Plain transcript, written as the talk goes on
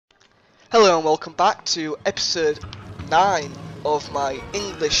and welcome back to episode 9 of my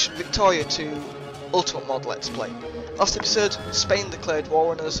English Victoria 2 Ultimate Mod Let's Play. Last episode, Spain declared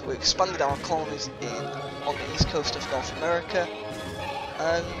war on us, we expanded our colonies on the east coast of North America,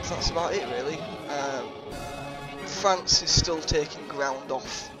 and that's about it really. France is still taking ground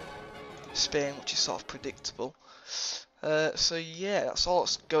off Spain, which is sort of predictable. So yeah, that's all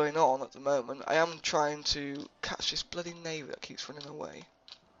that's going on at the moment. I am trying to catch this bloody navy that keeps running away.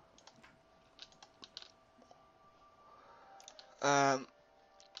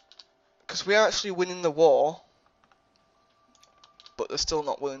 Because we are actually winning the war, but they're still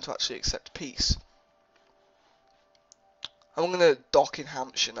not willing to actually accept peace. I'm going to dock in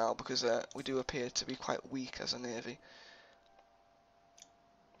Hampshire now because we do appear to be quite weak as a navy.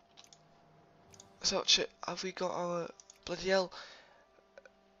 So, have we got our... Bloody hell.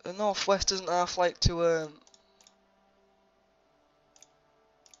 The Northwest doesn't half like to...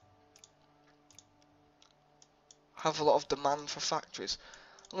 have a lot of demand for factories.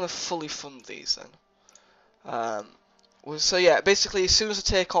 I'm going to fully fund these then. So yeah, basically as soon as I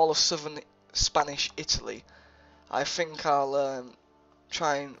take all of southern Spanish Italy, I think I'll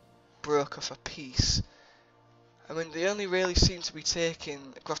try and broker for peace. I mean, they only really seem to be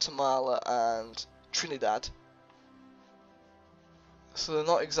taking Guatemala and Trinidad, so they're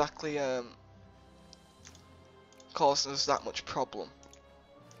not exactly causing us that much problem.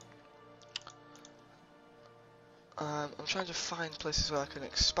 I'm trying to find places where I can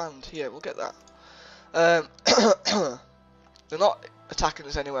expand. Here, we'll get that. They're not attacking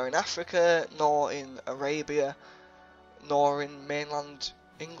us anywhere in Africa, nor in Arabia, nor in mainland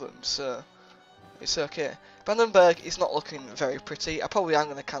England, so it's okay. Brandenburg is not looking very pretty. I probably am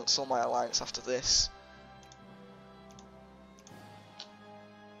going to cancel my alliance after this.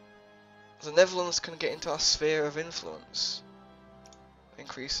 The Netherlands can get into our sphere of influence.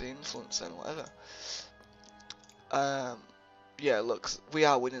 Increase the influence then, whatever. Yeah, look, we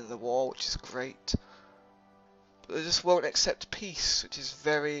are winning the war, which is great. But they just won't accept peace, which is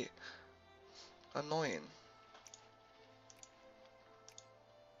very annoying.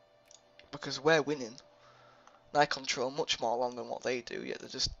 Because we're winning. And I control much more land than what they do, yet they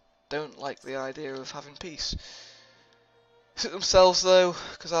just don't like the idea of having peace. Suit themselves though,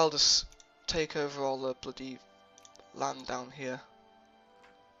 because I'll just take over all the bloody land down here.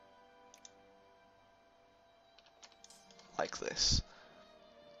 Like this.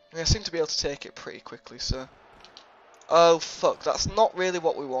 And I seem to be able to take it pretty quickly, so... Oh fuck, that's not really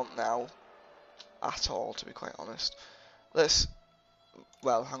what we want now. At all, to be quite honest. Let's...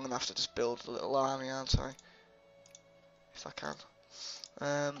 Well, I'm gonna have to just build a little army, aren't I? If I can.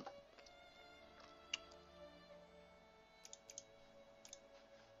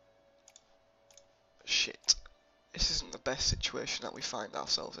 Shit. This isn't the best situation that we find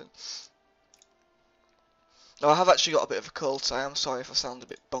ourselves in. No, I have actually got a bit of a cold, so I am sorry if I sound a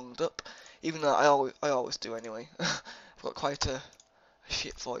bit bunged up. Even though I always do anyway. I've got quite a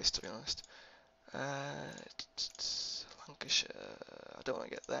shit voice, to be honest. Lancashire. I don't want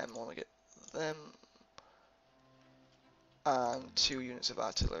to get them. I want to get them. And 2 units of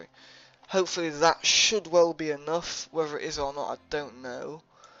artillery. Hopefully that should well be enough. Whether it is or not, I don't know.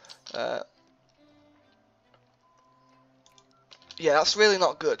 Yeah, that's really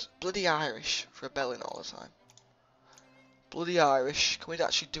not good. Bloody Irish rebelling all the time. Bloody Irish. Can we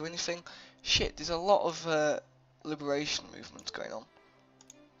actually do anything? Shit, there's a lot of liberation movements going on.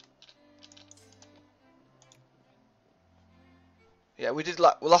 Yeah, we did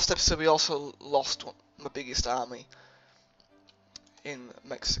last episode we also lost my biggest army in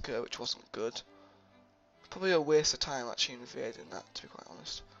Mexico, which wasn't good. Probably a waste of time actually invading that, to be quite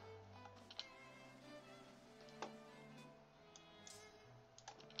honest.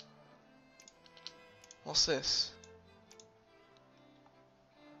 What's this?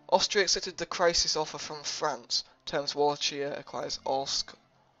 Austria accepted the crisis offer from France. Terms Wallachia acquires Orsk.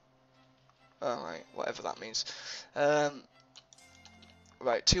 Alright, whatever that means.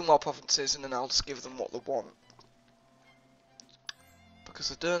 Right, 2 more provinces and then I'll just give them what they want. Because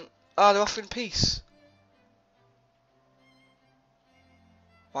they don't... Ah, they're offering peace.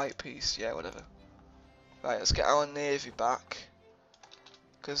 White peace, yeah, whatever. Right, let's get our navy back.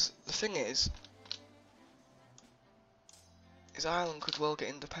 Because the thing is Ireland could well get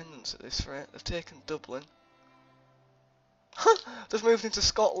independence at this rate. They've taken Dublin. They've moved into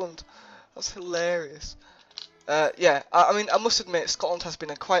Scotland. That's hilarious. Yeah, I mean, I must admit, Scotland has been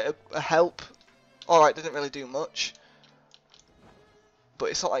quite a help. Alright, they didn't really do much.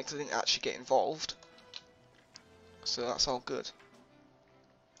 But it's not like they didn't actually get involved. So that's all good.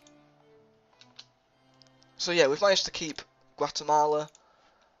 So yeah, we've managed to keep Guatemala,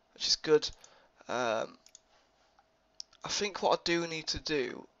 which is good. I think what I do need to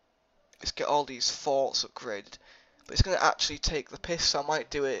do is get all these forts upgraded, but it's going to actually take the piss, so I might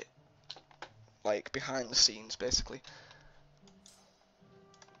do it like behind the scenes basically.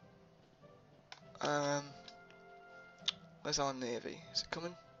 Where's our navy? Is it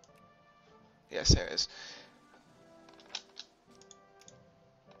coming? Yes, here it is.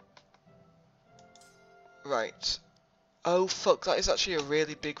 Right. Oh fuck, that is actually a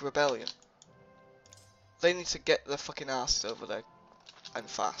really big rebellion. They need to get their fucking asses over there, and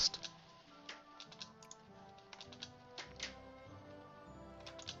fast.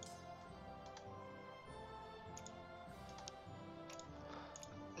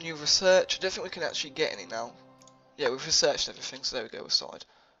 New research. I don't think we can actually get any now. Yeah, we've researched everything, so there we go, we're sorted.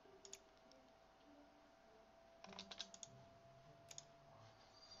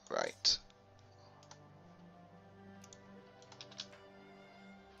 Right.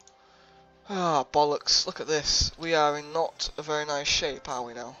 Ah, bollocks. Look at this. We are in not a very nice shape, are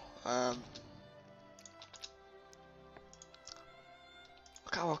we now?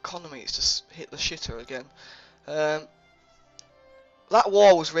 Look at our economy, it's just hit the shitter again. That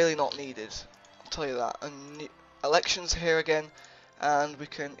war was really not needed, I'll tell you that. And elections here again, and we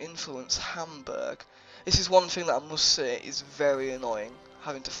can influence Hamburg. This is one thing that I must say is very annoying,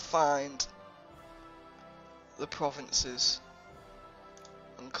 having to find the provinces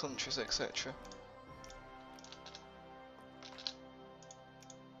and countries, etc.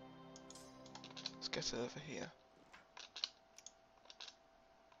 Let's get over here.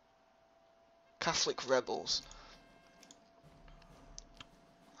 Catholic rebels.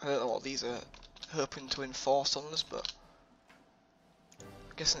 I don't know what these are hoping to enforce on us, but I'm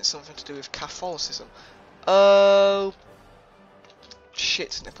guessing it's something to do with Catholicism. Oh,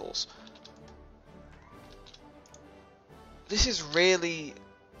 shit nipples. This is really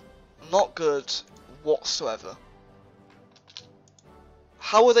not good whatsoever.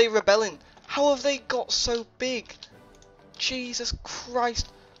 How are they rebelling? How have they got so big? Jesus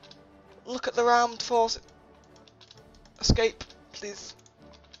Christ. Look at their armed force. Escape, please.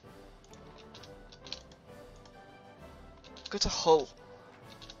 Go to Hull.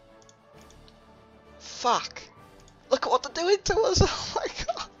 Fuck. Look at what they're doing to us. Oh my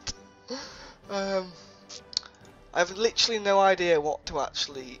god. I have literally no idea what to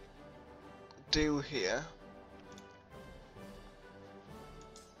actually do here.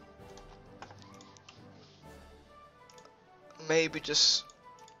 Maybe just...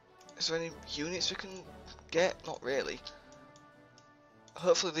 Is there any units we can get? Not really.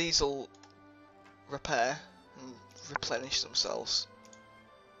 Hopefully these will repair and replenish themselves.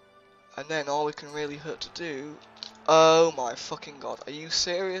 And then all we can really hope to do... Oh my fucking god, are you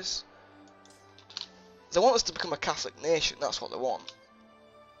serious? They want us to become a Catholic nation, that's what they want.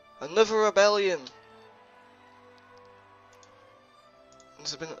 Another rebellion!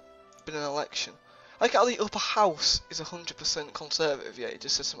 There's been an election. I like how the upper house is 100% conservative, yeah, it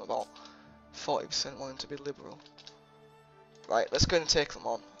just says something about 40% wanting to be liberal. Right, let's go and take them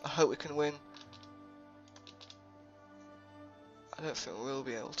on. I hope we can win. I don't think we'll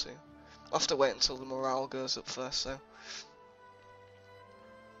be able to. I'll have to wait until the morale goes up first, so.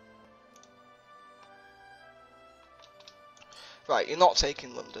 Right, you're not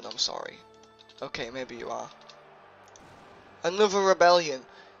taking London, I'm sorry. Okay, maybe you are. Another rebellion.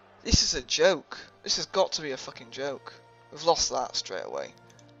 This is a joke. This has got to be a fucking joke. We've lost that straight away.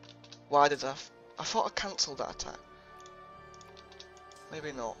 Why did I thought I cancelled that attack.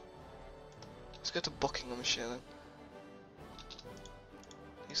 Maybe not. Let's go to Buckinghamshire then.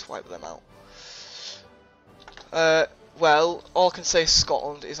 Let's wipe them out. Well, all I can say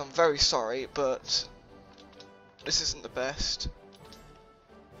Scotland is I'm very sorry, but this isn't the best.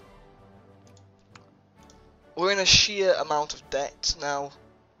 We're in a sheer amount of debt now.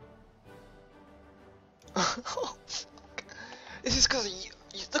 Oh, fuck. This is because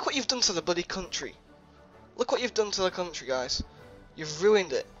look what you've done to the bloody country. Look what you've done to the country, guys. You've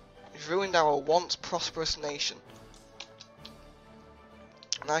ruined it. You've ruined our once prosperous nation.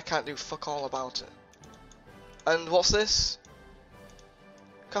 And I can't do fuck all about it. And what's this?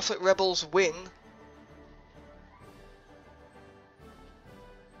 Catholic rebels win.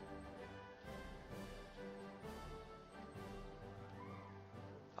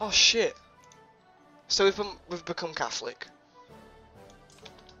 Oh shit. So we've become Catholic.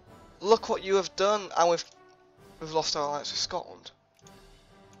 Look what you have done, and we've lost our alliance with Scotland.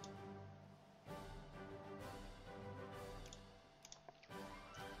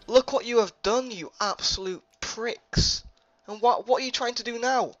 Look what you have done, you absolute pricks. And what are you trying to do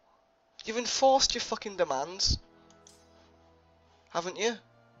now? You've enforced your fucking demands, haven't you?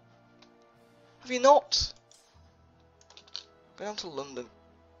 Have you not? Go down to London.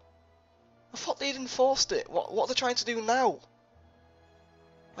 I thought they'd enforced it. What are they trying to do now?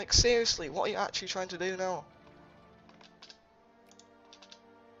 Like, seriously, what are you actually trying to do now?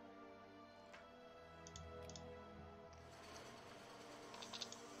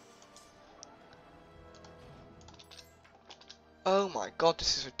 Oh my god,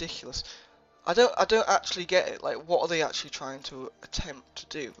 this is ridiculous. I don't actually get it. Like, what are they actually trying to attempt to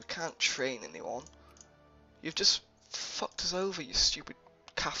do? We can't train anyone. You've just fucked us over, you stupid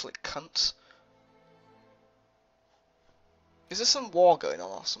Catholic cunts. Is there some war going on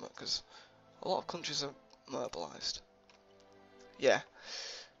or something? Because a lot of countries are mobilised. Yeah.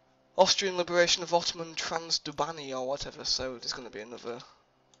 Austrian liberation of Ottoman Transdubani or whatever, so there's going to be another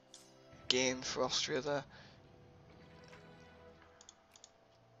game for Austria there.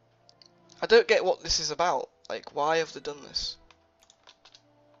 I don't get what this is about. Like, why have they done this?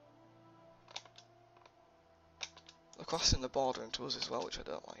 They're crossing the border into us as well, which I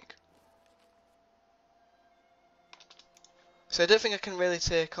don't like. So I don't think I can really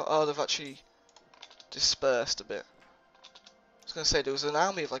take... Oh, they've actually dispersed a bit. I was going to say, there was an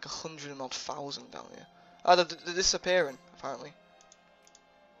army of like 100 and odd thousand down here. Oh, they're disappearing, apparently.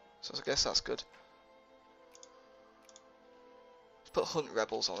 So I guess that's good. Put hunt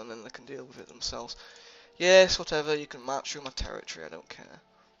rebels on and then they can deal with it themselves. Yes, whatever, you can march through my territory, I don't care.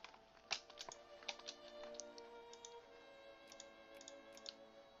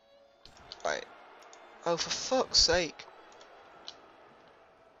 Right. Oh, for fuck's sake.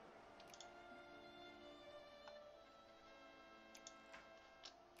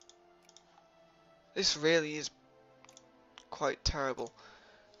 This really is quite terrible.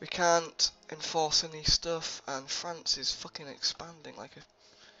 We can't enforce any stuff, and France is fucking expanding like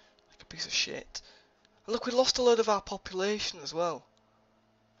a piece of shit. And look, we lost a load of our population as well.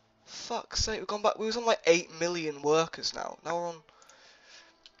 Fuck's sake, we've gone back. We was on like 8 million workers now. Now we're on...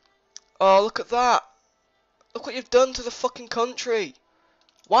 Oh, look at that. Look what you've done to the fucking country.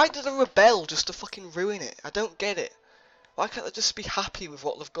 Why do they rebel just to fucking ruin it? I don't get it. Why can't they just be happy with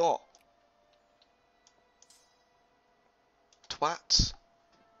what they've got? Twats.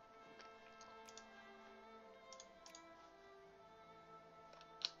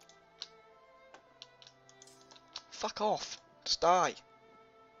 Fuck off. Just die.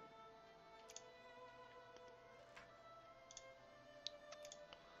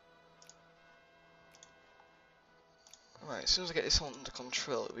 Right, as soon as I get this one under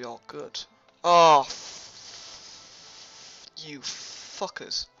control, it'll be all good. Oh, you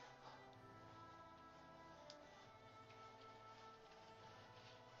fuckers.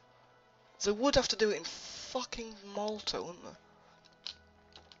 They would have to do it in fucking Malta, wouldn't they?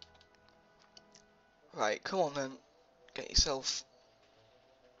 Right, come on then. Get yourself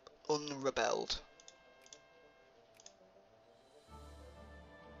unrebelled.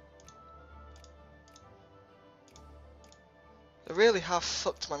 They really have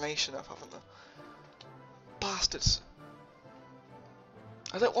fucked my nation up, haven't they? Bastards.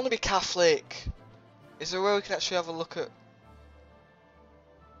 I don't want to be Catholic. Is there a way we can actually have a look at...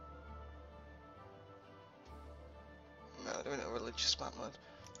 No, they're in a religious mad mode.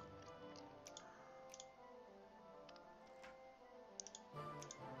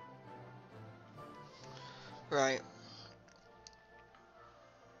 Right.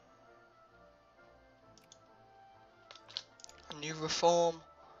 A new reform.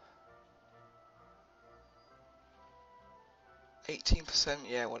 18%,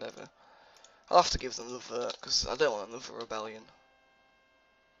 yeah, whatever. I'll have to give them the vote, because I don't want another rebellion.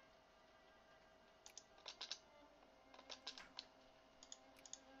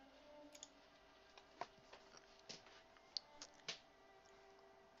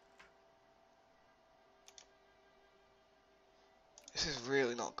 This is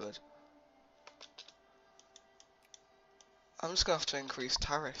really not good. I'm just gonna have to increase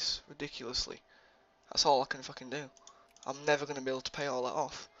tariffs ridiculously. That's all I can fucking do. I'm never gonna be able to pay all that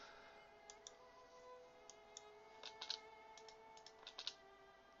off.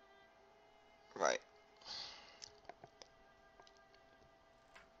 Right.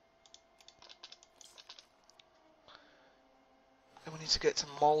 Then we need to get to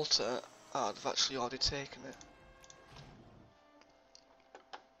Malta. Ah, they've actually already taken it.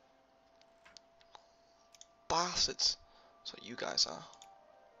 Bastards. That's what you guys are.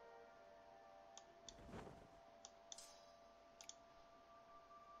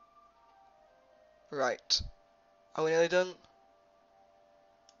 Right. Are we nearly done?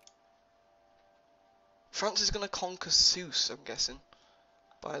 France is gonna conquer Sousse, I'm guessing.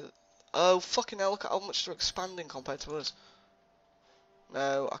 By the... Oh, fucking hell, look at how much they're expanding compared to us.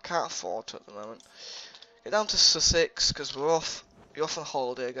 No, I can't afford to at the moment. Get down to Sussex, because we're off. You're off on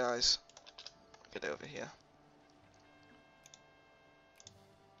holiday, guys. Get over here.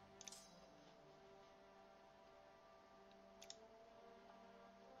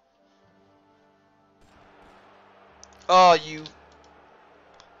 Oh, you...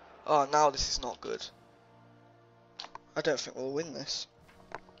 Oh, now this is not good. I don't think we'll win this.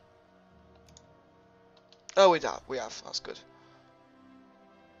 Oh, we have. That's good.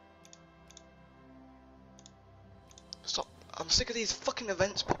 Stop. I'm sick of these fucking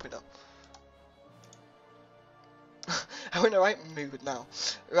events popping up. I'm in the right mood now.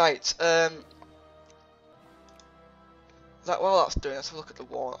 Right, while that's doing, let's have a look at the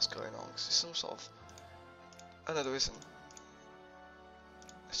war that's going on. Cause there's some sort of... Oh no, there isn't.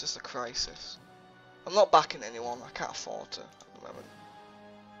 It's just a crisis. I'm not backing anyone, I can't afford to at the moment.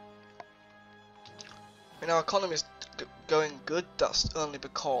 I mean, our economy's going good, that's only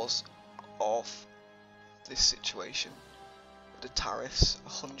because of this situation. With the tariffs,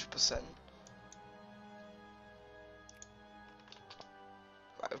 100%.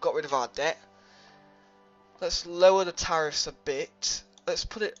 Right, we've got rid of our debt. Let's lower the tariffs a bit.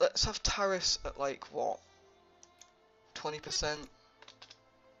 Let's have tariffs at like, what? 20%?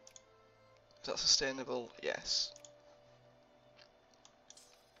 Is that sustainable? Yes.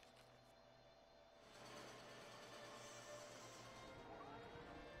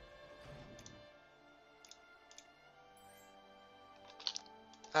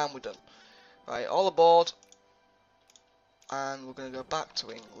 And we're done. Right, all aboard. And we're going to go back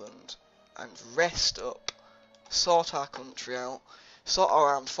to England and rest up. Sort our country out. Sort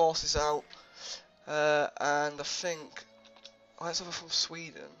our armed forces out. And I think... Let's have a from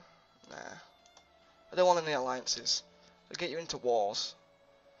Sweden. Nah. I don't want any alliances. They get you into wars.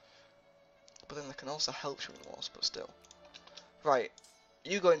 But then they can also help you in wars, but still. Right.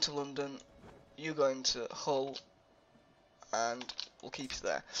 You go into London. You go into Hull. And we'll keep you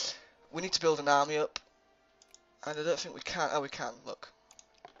there. We need to build an army up. And I don't think we can. Oh, we can. Look.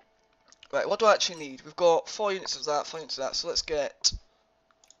 Right, what do I actually need? We've got 4 units of that, 4 units of that. So let's get...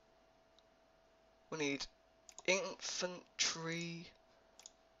 We need infantry...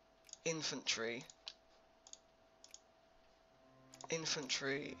 Infantry,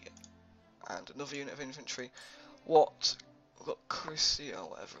 and another unit of infantry. What? We've got Chrissy or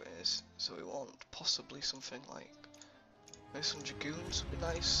whatever it is. So we want possibly something like maybe some dragoons would be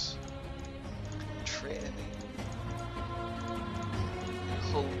nice. Training.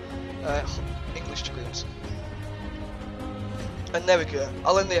 Hull, English dragoons. And there we go.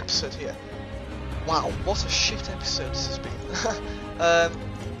 I'll end the episode here. Wow, what a shit episode this has been.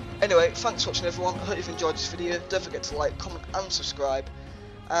 Anyway, thanks for watching everyone, I hope you've enjoyed this video, don't forget to like, comment and subscribe,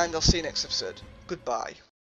 and I'll see you next episode. Goodbye.